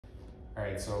All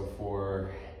right, so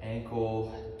for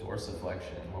ankle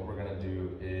dorsiflexion, what we're gonna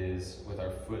do is with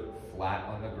our foot flat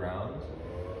on the ground,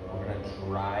 we're gonna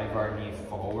drive our knee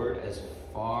forward as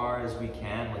far as we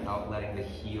can without letting the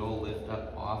heel lift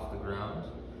up off the ground.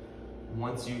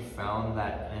 Once you've found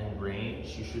that end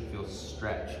range, you should feel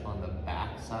stretch on the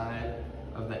back side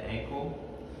of the ankle.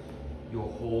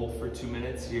 You'll hold for 2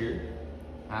 minutes here.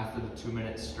 After the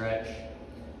 2-minute stretch,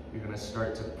 you're gonna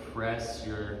start to press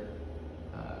your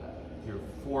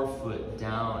forefoot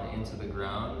down into the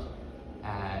ground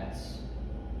at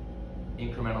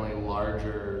incrementally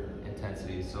larger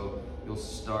intensity. So you'll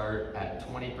start at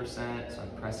 20%, so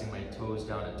I'm pressing my toes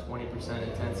down at 20%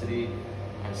 intensity,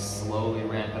 and slowly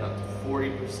ramp it up to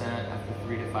 40% after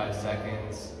 3 to 5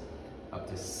 seconds, up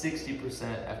to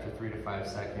 60% after 3 to 5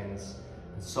 seconds,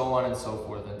 and so on and so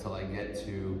forth until I get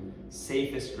to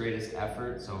safest, greatest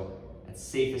effort. So at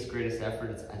safest, greatest effort,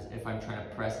 it's as if I'm trying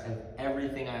to press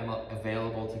everything I'm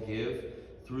available to give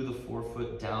through the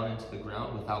forefoot down into the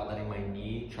ground without letting my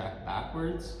knee track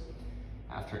backwards.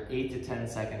 After 8 to 10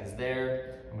 seconds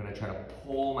there, I'm gonna try to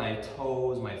pull my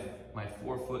toes, my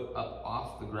forefoot up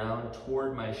off the ground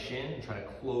toward my shin and try to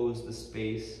close the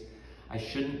space. I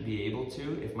shouldn't be able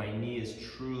to if my knee is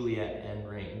truly at end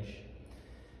range.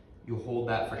 You hold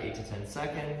that for 8 to 10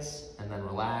 seconds and then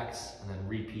relax and then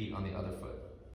repeat on the other foot.